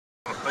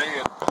Bed.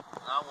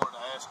 I wanted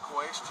to ask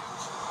questions.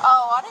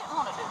 Oh, I didn't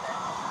want to do that.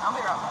 I'll be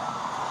right back.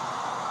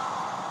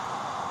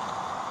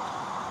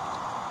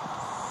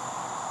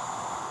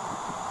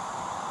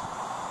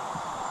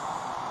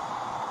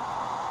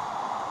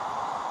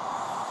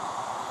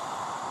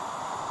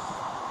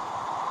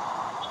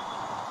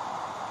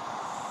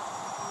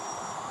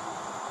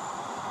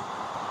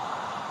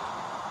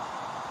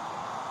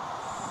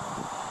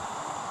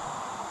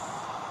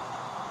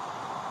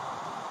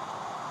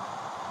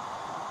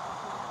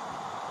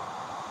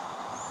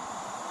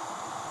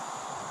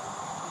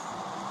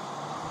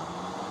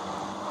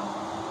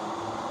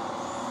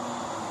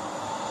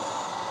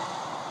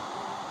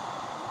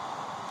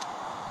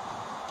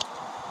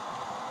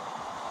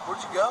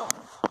 Where'd you go?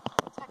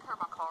 Take her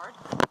my card.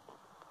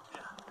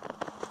 Yeah.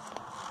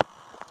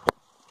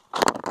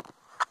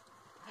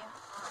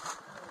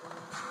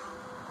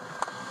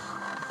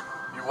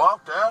 You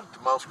walked out at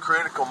the most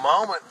critical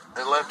moment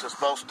and left us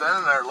both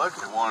standing there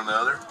looking at one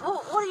another.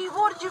 Well,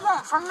 what did you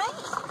want from me?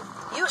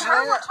 You and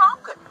her were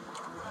talking.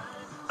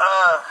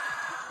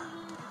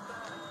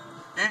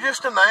 You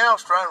just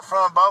announced right in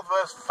front of both of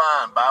us,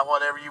 fine, buy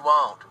whatever you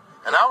want.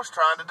 And I was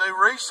trying to do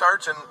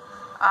research and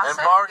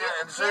bargain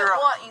and zero. Get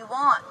what you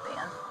want,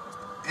 then.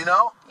 You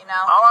know?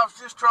 All I was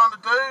just trying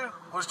to do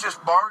was just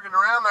bargain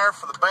around there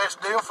for the best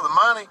deal for the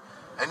money.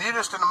 And you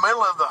just in the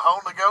middle of the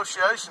whole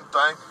negotiation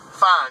thing,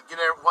 fine, get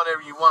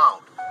whatever you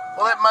want.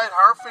 Well, it made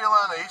her feel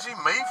uneasy,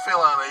 me feel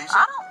uneasy.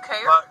 I don't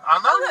care. Like,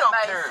 I know you don't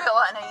care. It made feel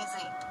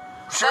uneasy.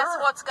 Sure. That's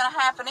what's going to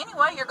happen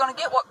anyway. You're going to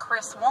get what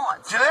Chris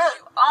wants. Jeanette,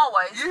 you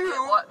always get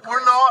what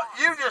Chris wants.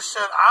 You just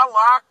said, I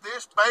like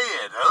this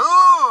bed.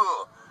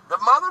 Ooh, the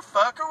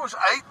motherfucker was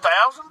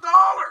 $8,000.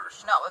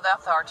 Not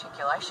without the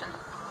articulation.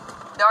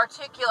 The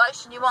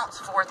articulation you want's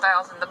 $4,000.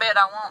 The bed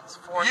I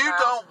want's $4,000. You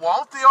don't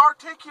want the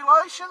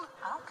articulation?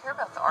 I don't care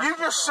about the articulation.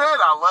 You just said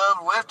I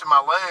love lifting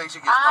my legs.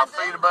 It gets my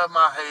feet above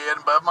my head,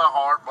 above my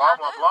heart, blah,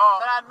 blah, blah.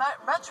 But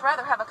I'd much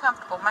rather have a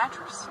comfortable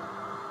mattress.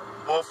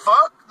 Well,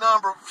 fuck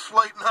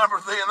sleep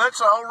number then. That's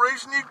the whole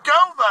reason you'd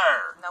go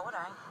there. No, it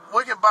ain't.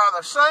 We can buy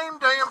the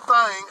same damn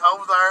thing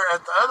over there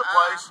at the other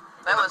place.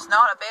 There was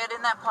not a bed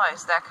in that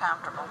place that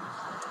comfortable.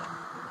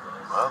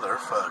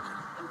 Motherfucker.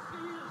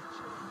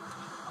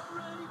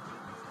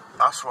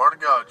 I swear to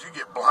God, you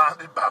get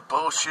blinded by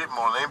bullshit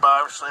more than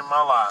anybody ever seen in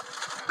my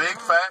life. Big,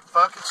 fat,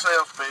 fucking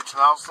sales pitch,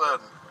 and all of a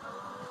sudden,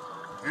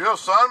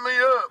 you'll sign me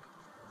up.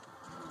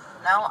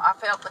 No, I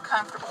felt the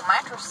comfortable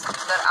mattress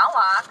that I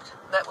liked,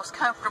 that was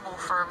comfortable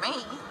for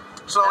me.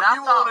 So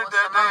you wanted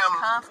that I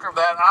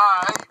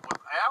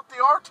without the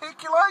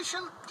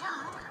articulation? Yeah,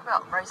 I don't care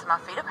about raising my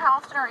feet up.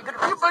 How often are you going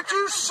to raise But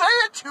you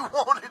said you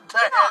wanted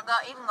that. You're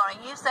not even going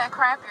to use that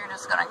crap. You're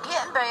just going to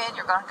get in bed.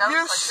 You're going to go to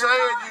sleep.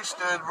 You said you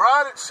stood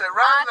right there.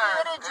 I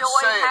did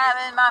enjoy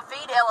having my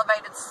feet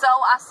elevated, so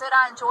I said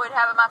I enjoyed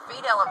having my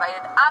feet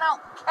elevated. I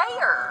don't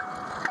care.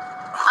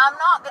 I'm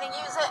not going to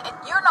use it, and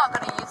you're not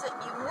going to use it.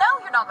 You know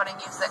you're not going to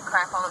use that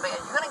crap on the bed.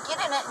 You're going to get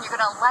in it, and you're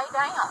going to lay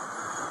down.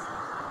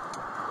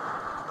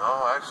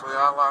 No, actually,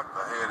 I like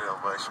the head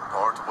elevation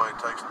part, the way it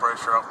takes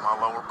pressure off my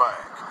lower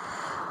back.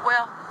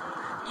 Well,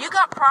 you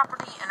got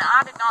property, and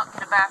I did not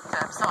get a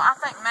bathtub, so I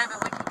think maybe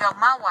we could go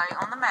my way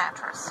on the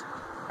mattress.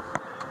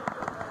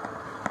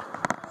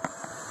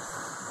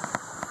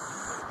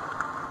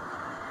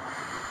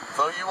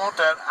 So you want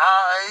that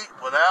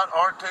I-8 without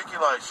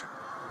articulation?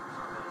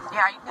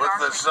 Yeah, you can with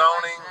the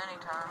zoning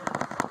anytime.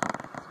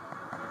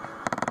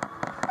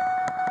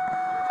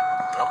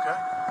 Okay.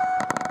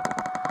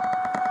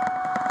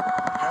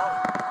 Got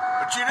it.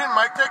 But you didn't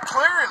make that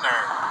clear in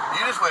there.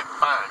 You just went,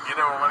 fine, get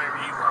over whatever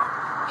you want.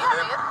 Yeah,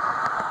 I did.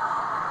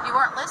 You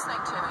weren't listening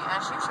to me,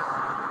 as usual.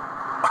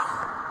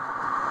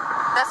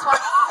 That's why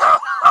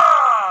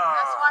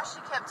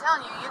she kept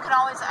telling you, you can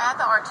always add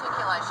the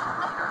articulation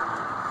later.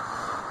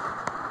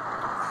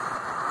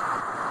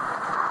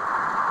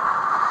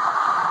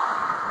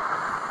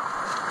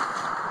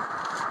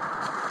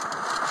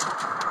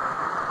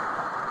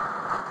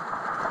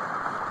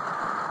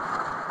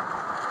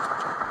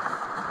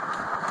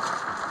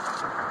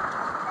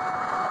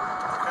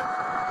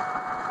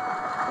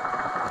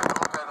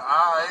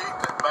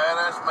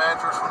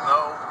 Mattress with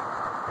no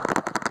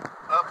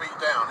uppy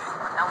downy.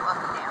 No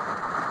uppy downy.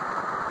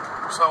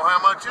 So how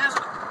much is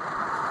it?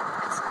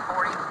 It's $4,700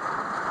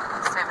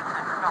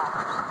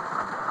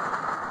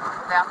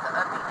 without the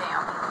uppy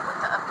downy. With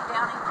the uppy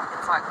downy,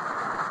 it's like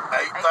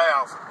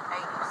 $8,000.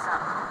 80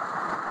 something.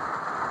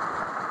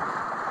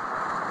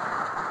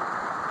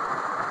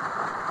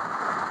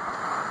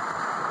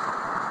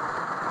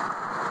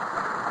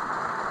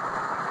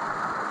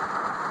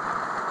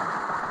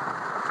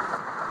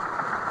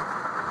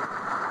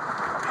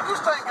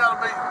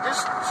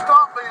 Just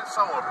stop being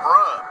so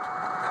abrupt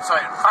and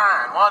saying,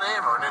 fine,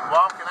 whatever, and then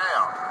walking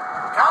out.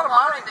 I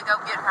wanted to go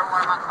get her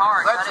one of my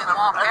cards. I didn't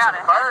walk out.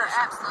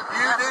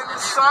 You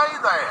didn't say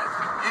that.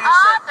 You just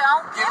I said,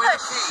 don't give give me a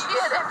the key.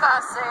 shit if I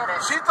said it.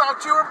 She thought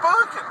you were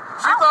booking.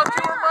 She thought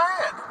you were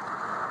mad.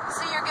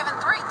 See, you're giving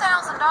 $3,000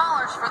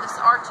 for this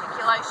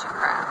articulation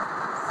crap.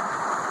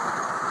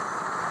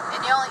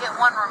 And you You only get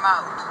one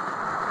remote.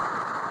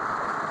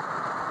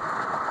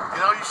 You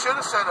know, you should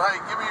have said, hey,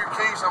 give me your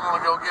keys, I'm going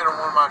to go get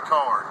on one of my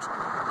cards.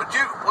 But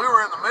we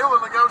were in the middle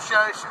of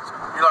negotiations.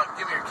 You're like,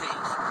 give me your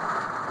keys.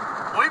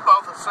 We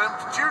both assumed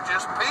that you're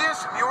just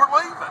pissed and you were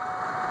leaving.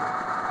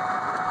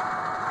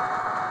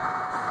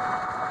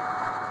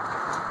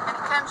 And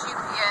it comes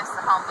UPS,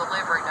 the home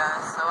delivery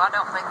does, so I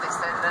don't think they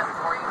set it up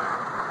for you.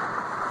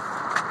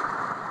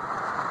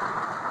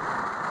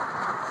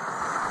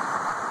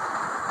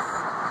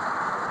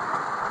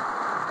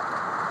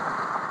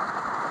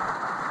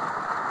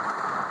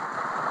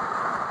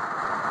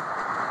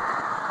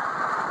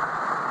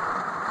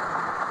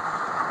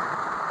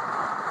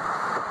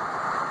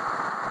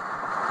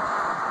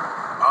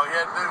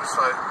 So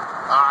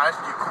I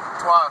asked you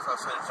twice. I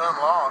said, it's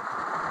unlocked.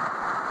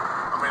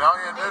 I mean, all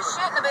you had to do It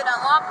shouldn't have been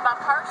unlocked. My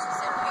purse is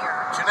in here.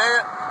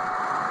 Jeanette,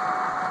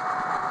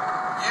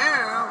 you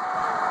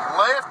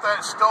left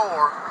that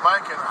store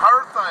making her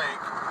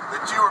think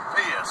that you were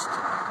pissed.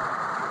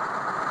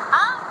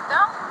 I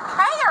don't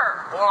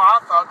care. Well, I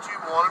thought you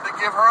wanted to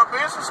give her a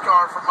business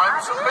card for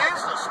maybe some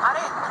business. I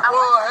didn't.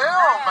 Well,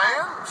 hell,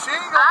 man. She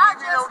ain't going to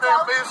give you no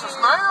damn business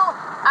now.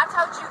 I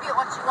told you get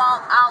what you want,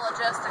 I'll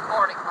adjust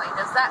accordingly.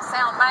 Does that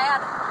sound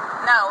mad?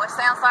 No, it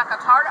sounds like I'm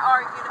tired of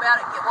arguing about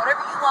it. Get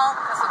whatever you want,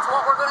 because it's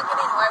what we're going to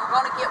get anyway. We're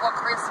going to get what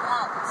Chris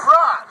wants.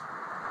 Right.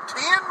 10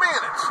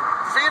 minutes,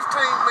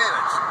 15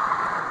 minutes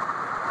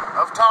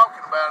of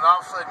talking about it, and all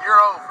of a sudden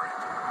you're over it.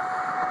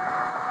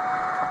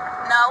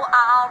 No,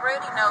 I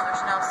already know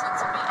there's no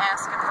sense in me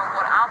asking for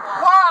what I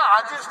want. Why? I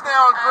just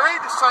now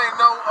agreed to say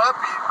no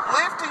uppy,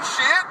 lifty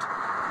shit.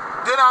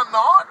 Did I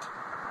not?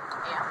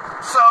 Yeah.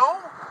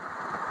 So?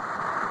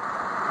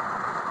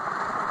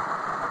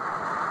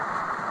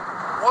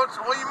 What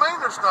do you mean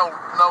there's no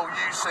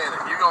use in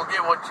it? You're going to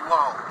get what you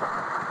want.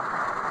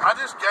 I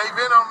just gave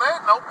in on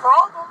that, no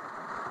problem.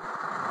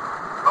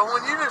 But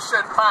when you just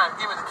said, fine,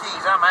 give me the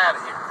keys, I'm out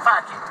of here.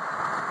 Fuck it.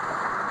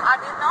 I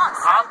did not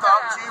say I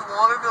thought that. you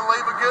wanted to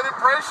leave a good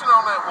impression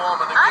on that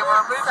woman and give her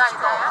a business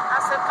card. I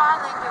said, fine,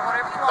 then get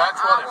whatever you want.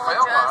 That's what I it will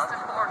felt adjust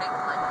like.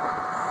 accordingly.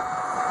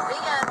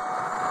 Then,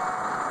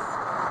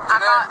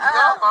 You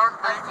gotta learn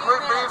to quit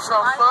being so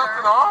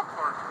fucking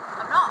awkward.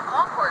 I'm not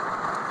awkward.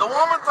 The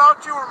woman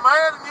thought you were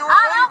mad and you were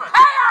I leaving.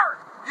 don't care!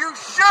 You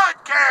should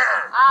care.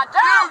 I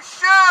don't. You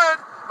should,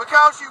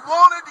 because you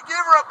wanted to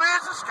give her a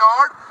business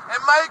card and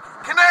make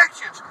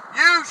connections.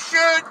 You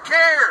should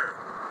care.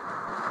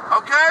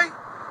 Okay?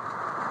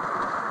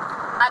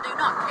 I do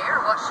not care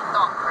what she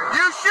thought, Chris.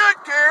 You should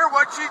care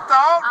what she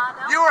thought.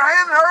 I don't. You were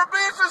handing her a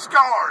business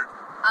card.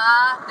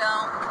 I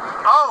don't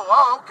care.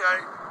 Oh, okay.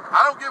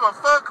 I don't give a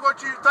fuck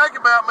what you think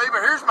about me,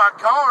 but here's my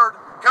card.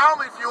 Call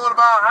me if you want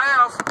to buy a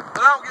house, but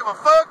I don't give a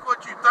fuck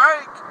what you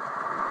think.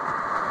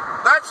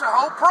 That's the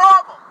whole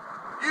problem.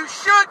 You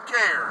should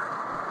care.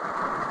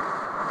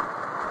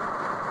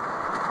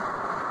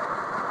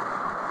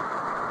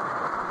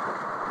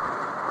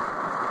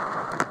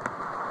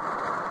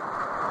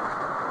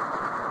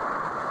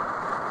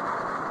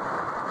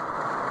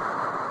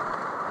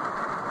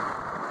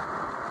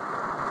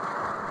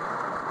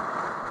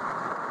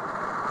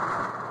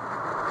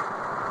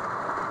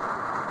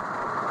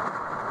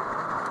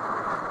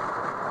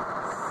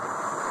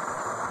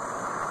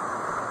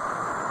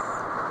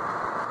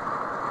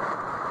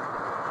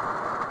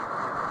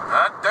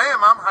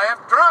 Damn, I'm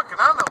half drunk and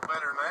I know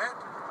better than that.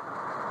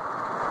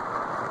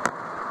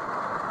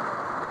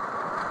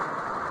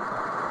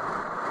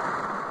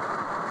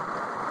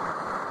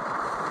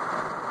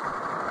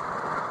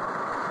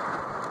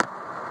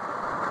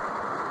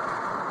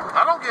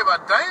 I don't give a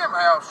damn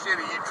how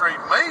shitty you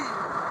treat me.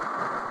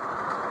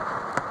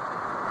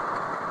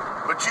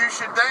 But you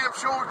should damn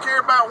sure care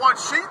about what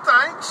she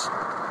thinks.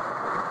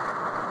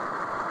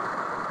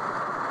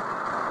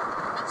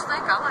 I just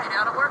think I laid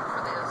out of work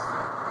for this.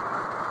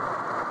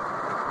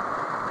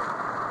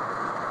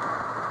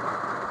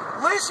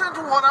 Listen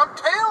to what I'm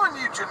telling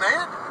you,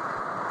 Jeanette.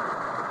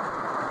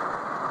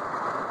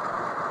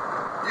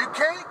 You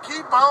can't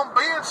keep on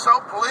being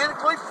so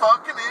politically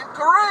fucking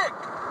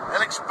incorrect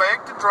and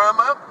expect to drum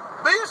up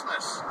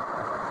business.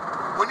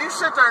 When you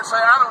sit there and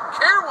say, I don't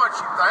care what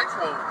she thinks,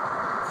 well,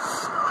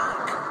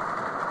 fuck.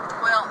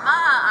 Well,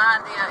 my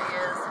idea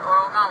is,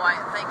 or my way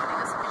of thinking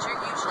is you're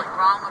usually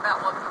wrong about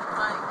what people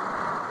think.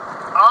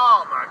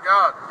 Oh, my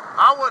God.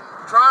 I wasn't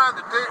trying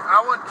to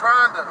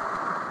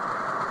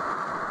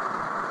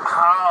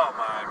oh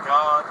my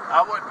God,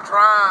 I wasn't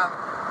trying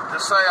to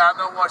say I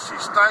know what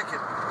she's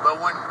thinking, but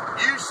when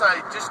you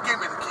say, just give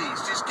me the keys,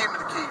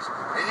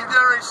 and you've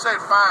already said,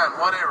 fine,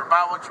 whatever,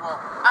 buy what you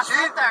want. I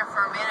sat there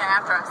for a minute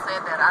after I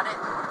said that. I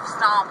didn't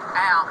stomp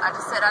out. I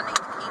just said, I need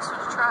the keys for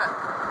the truck.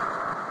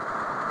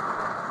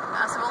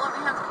 I said, well, let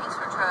me have the keys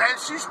for the truck. And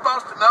she's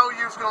supposed to know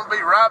you was going to be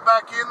right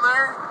back in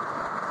there?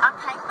 I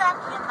came back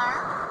in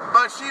there.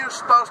 But she was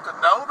supposed to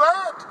know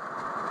that?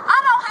 I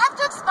don't have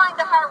to explain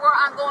to her where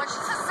I'm going.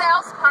 She's a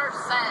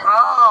salesperson.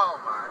 Oh,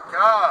 my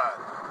God.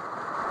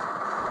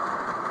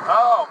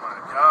 Oh, my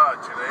God,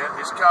 Jeanette.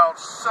 It's called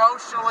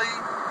socially...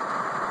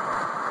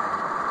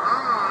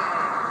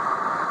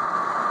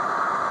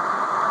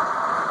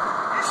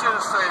 should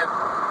have said,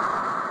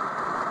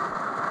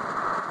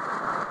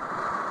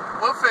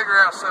 we'll figure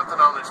out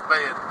something on this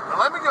bed. But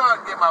let me go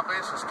out and get my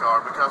business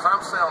card because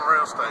I'm selling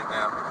real estate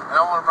now, and I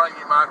want to bring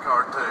you my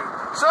card too.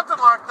 Something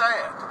like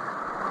that.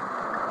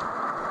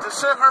 To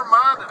set her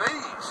mind at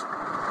ease.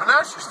 But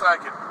now she's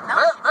thinking,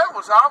 that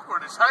was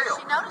awkward as hell.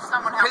 She noticed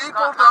someone else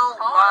People don't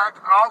like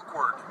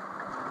awkward.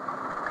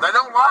 They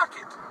don't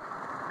like it.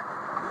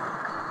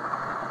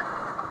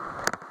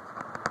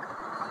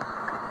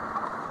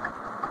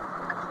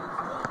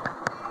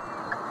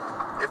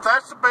 If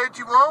that's the bed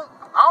you want,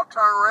 I'll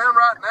turn around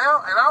right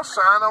now and I'll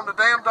sign on the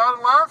damn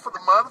dotted line for the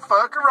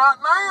motherfucker right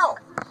now.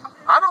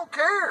 I don't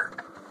care.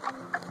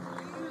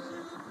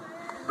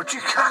 But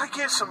you gotta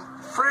get some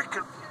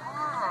freaking...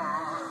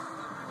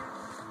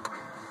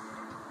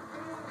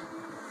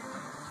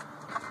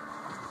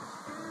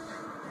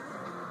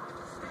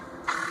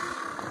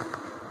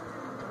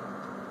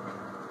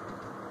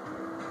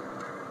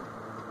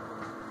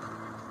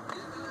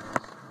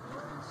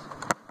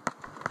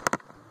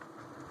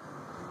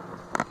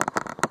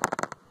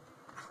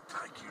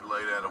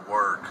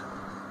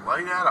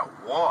 Late out of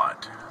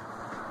what?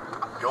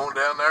 Going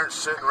down there and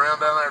sitting around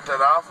down there at that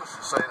office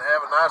and saying,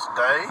 have a nice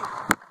day?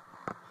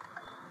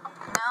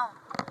 No.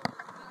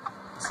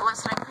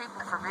 Soliciting people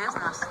for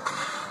business.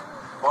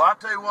 Well, I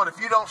tell you what, if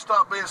you don't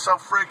stop being so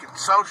freaking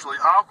socially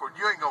awkward,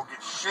 you ain't gonna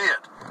get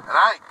shit. And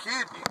I ain't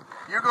kidding you.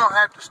 You're gonna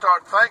have to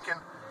start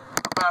thinking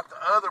about the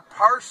other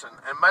person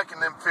and making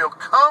them feel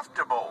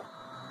comfortable,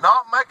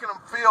 not making them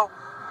feel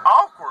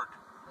awkward.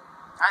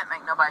 I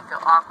didn't make nobody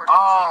feel awkward.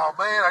 Oh,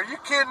 man, are you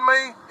kidding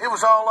me? It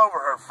was all over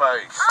her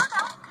face. I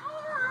don't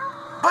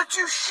care. But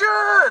you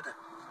should.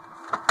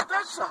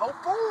 That's the whole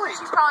point.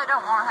 She probably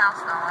don't want a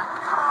house going.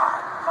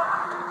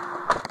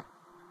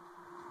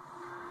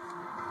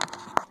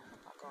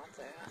 I got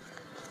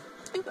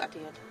that. Ooh, I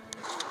did.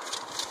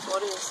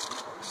 What is?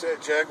 See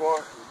that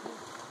Jaguar?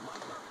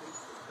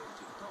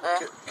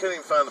 Couldn't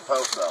even find the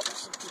post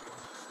office.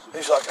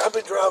 He's like, I've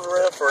been driving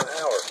around for an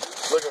hour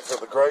looking for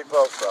the great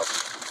post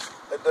office.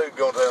 That dude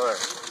going down there.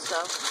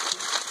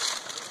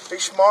 So?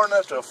 He's smart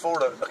enough to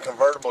afford a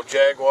convertible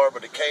Jaguar,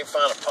 but he can't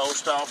find a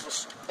post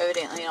office.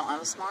 Evidently, he don't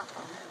have a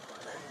smartphone.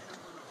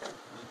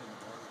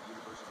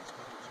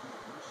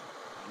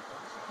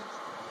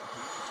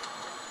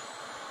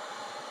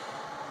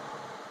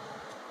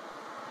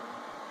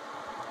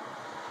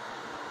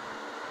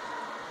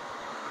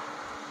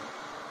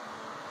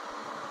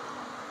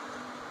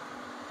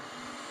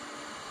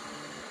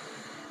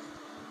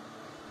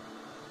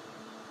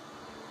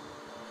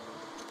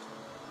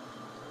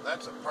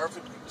 That's a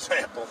perfect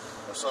example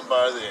of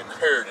somebody that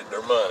inherited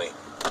their money.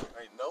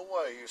 Ain't no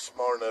way you're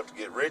smart enough to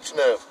get rich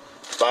enough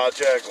to buy a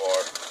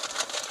Jaguar,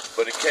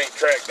 but he can't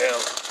track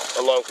down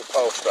a local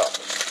post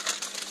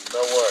office.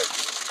 No way.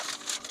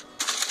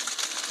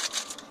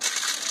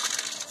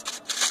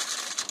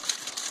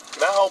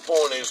 My whole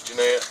point is,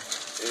 Jeanette,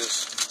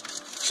 is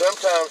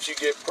sometimes you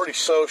get pretty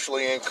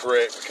socially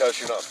incorrect because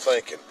you're not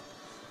thinking.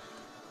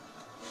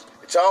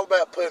 It's all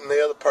about putting the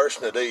other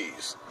person at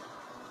ease.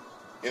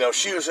 You know,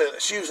 she was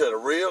at a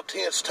real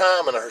tense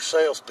time in her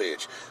sales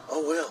pitch.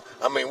 Oh, well,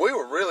 I mean, we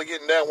were really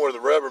getting down where the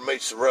rubber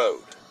meets the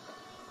road.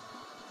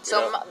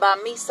 So by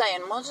me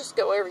saying, well, just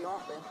go wherever you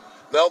want then.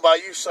 No, by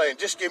you saying,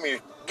 just give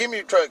me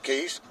your truck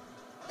keys,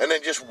 and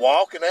then just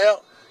walking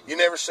out. You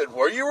never said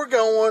where you were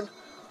going,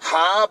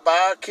 hi,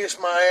 bye, kiss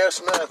my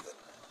ass, nothing.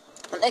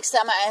 Next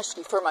time I ask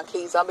you for my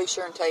keys, I'll be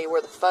sure and tell you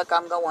where the fuck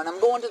I'm going. I'm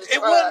going to the truck.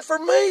 It wasn't for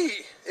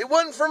me. It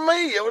wasn't for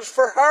me. It was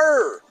for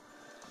her.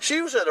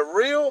 She was at a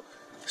real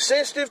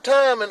sensitive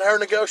time in her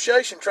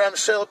negotiation trying to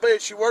sell a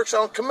bed. She works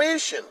on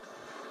commission.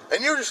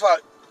 And you're just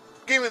like,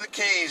 give me the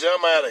keys,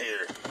 I'm out of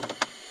here.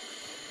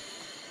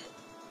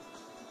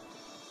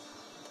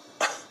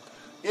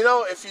 You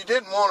know, if you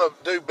didn't want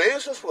to do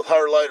business with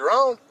her later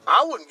on,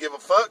 I wouldn't give a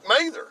fuck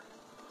neither.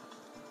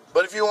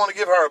 But if you want to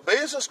give her a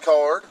business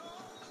card,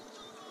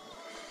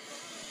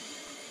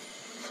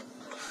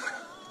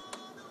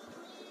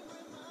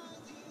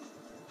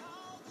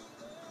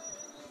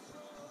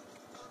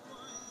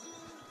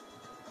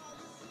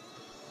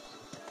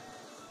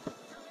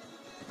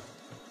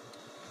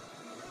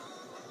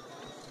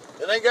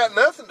 it ain't got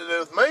nothing to do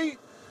with me.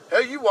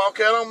 Hell, you walk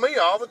out on me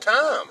all the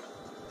time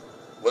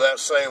without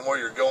saying where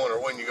you're going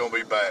or when you're going to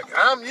be back.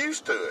 I'm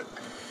used to it.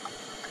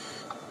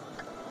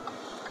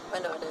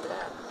 When do I do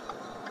that?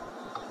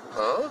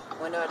 Huh?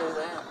 When do I do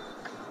that?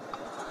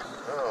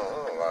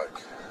 Oh,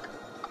 like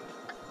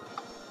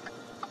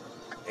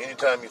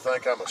anytime you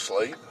think I'm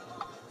asleep.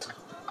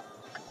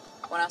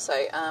 When I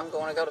say I'm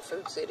going to go to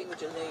Food City,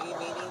 would you need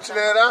anything?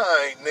 Jeanette,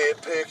 I ain't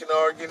nitpicking,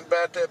 arguing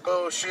about that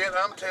bullshit.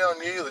 I'm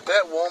telling you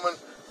that woman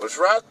was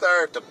right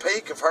there at the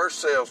peak of her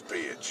sales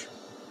pitch.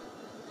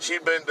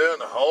 She'd been doing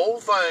the whole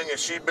thing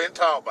as she'd been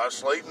taught by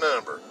Sleep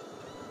Number.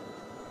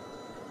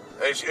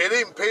 And it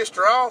even pissed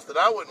her off that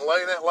I wouldn't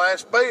lay in that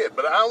last bed.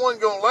 But I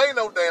wasn't going to lay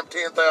no damn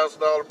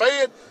 $10,000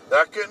 bed that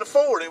I couldn't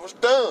afford. It was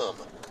dumb.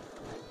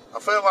 I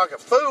felt like a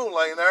fool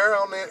laying there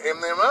in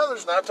them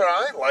others, and I thought,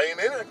 I ain't laying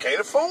in it. I can't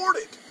afford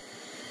it.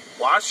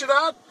 Why should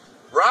I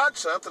ride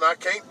something I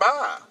can't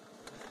buy.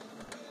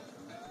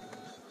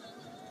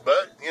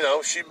 But, you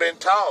know, she'd been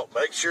taught,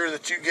 make sure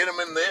that you get them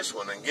in this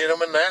one and get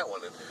them in that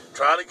one and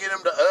try to get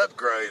them to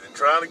upgrade and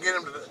try to get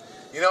them to,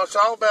 you know, it's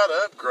all about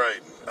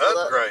upgrading.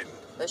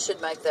 They should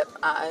make that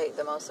I-8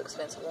 the most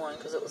expensive one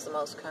because it was the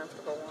most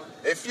comfortable one.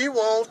 If you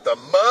want the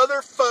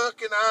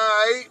motherfucking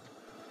I-8,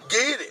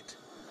 get it.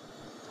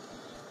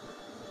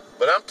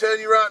 But I'm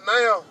telling you right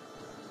now,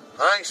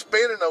 I ain't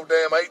spending no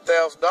damn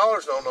 $8,000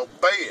 on no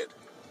bed.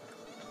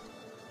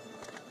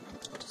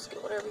 Just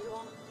get whatever you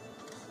want.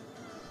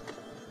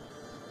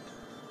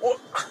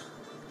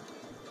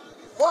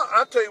 Well,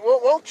 I tell you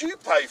what, won't you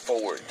pay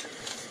for it?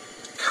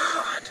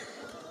 God.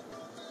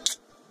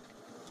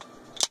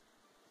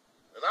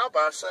 And I'll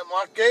buy something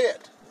like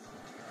that.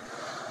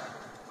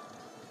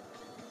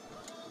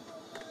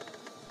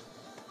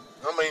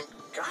 I mean,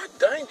 God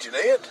dang,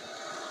 Jeanette.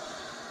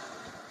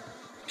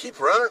 Keep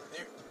running.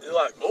 You're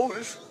like, oh,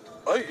 this,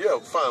 hey, yeah,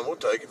 fine, we'll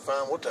take it,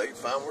 fine, we'll take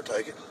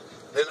it.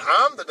 Then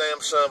I'm the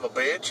damn son of a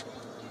bitch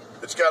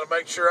that's got to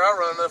make sure I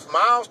run enough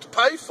miles to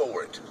pay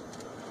for it.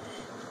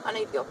 I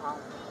need to go home.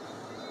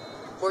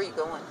 Where are you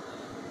going?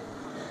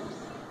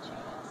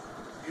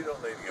 You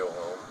don't need to go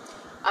home.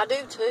 I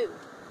do too.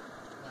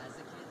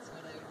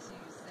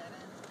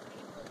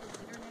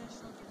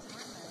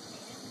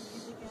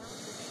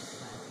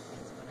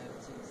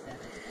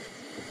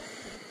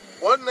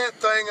 Wasn't that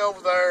thing over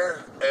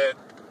there at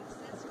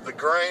the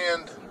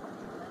Grand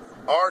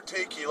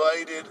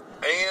articulated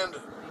and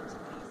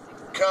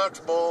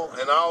comfortable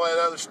and all that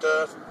other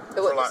stuff?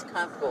 It wasn't as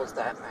comfortable as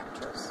that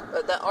mattress.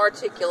 But the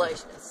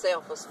articulation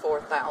itself was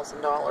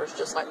 $4,000,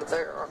 just like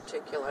their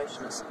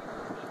articulation is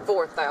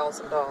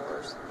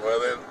 $4,000. Well,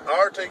 then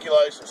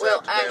articulation.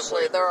 Well,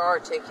 actually, their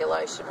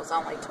articulation was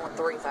only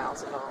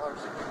 $3,000.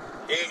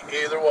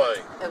 Either way,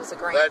 it was a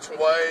grand. That's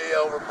way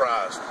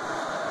overpriced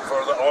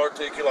for the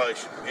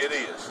articulation. It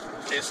is.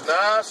 It's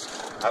nice.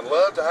 I'd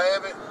love to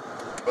have it,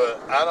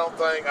 but I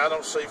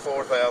don't see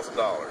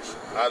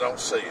 $4,000. I don't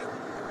see it.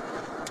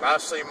 I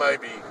see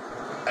maybe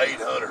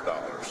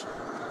 $800.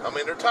 I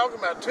mean, they're talking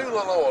about two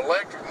little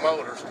electric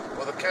motors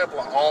with a couple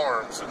of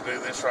arms that do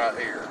this right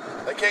here.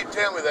 They can't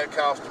tell me that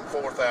cost them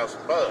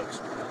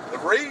 $4,000. The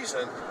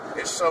reason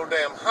it's so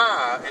damn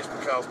high is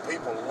because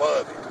people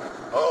love it.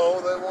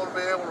 Oh, they want to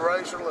be able to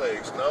raise their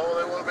legs. No,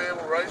 they want to be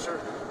able to raise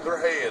their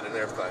head and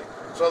everything.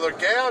 So they're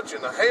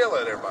gouging the hell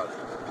out of everybody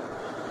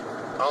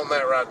on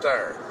that right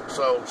there.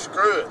 So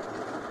screw it.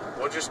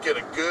 We'll just get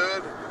a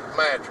good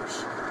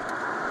mattress.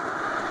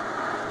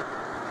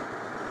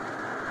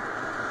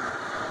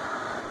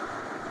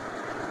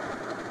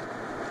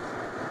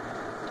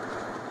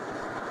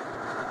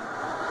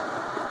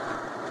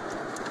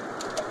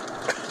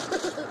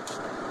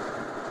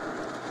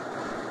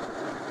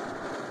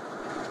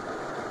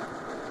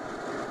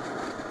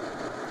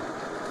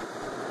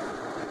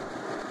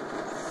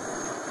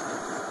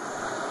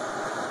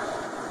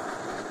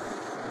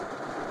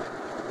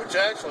 Which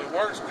actually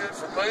works good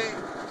for me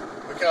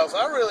because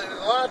I really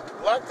didn't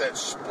like that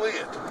split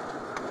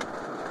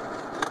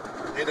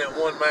in that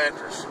one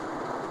mattress.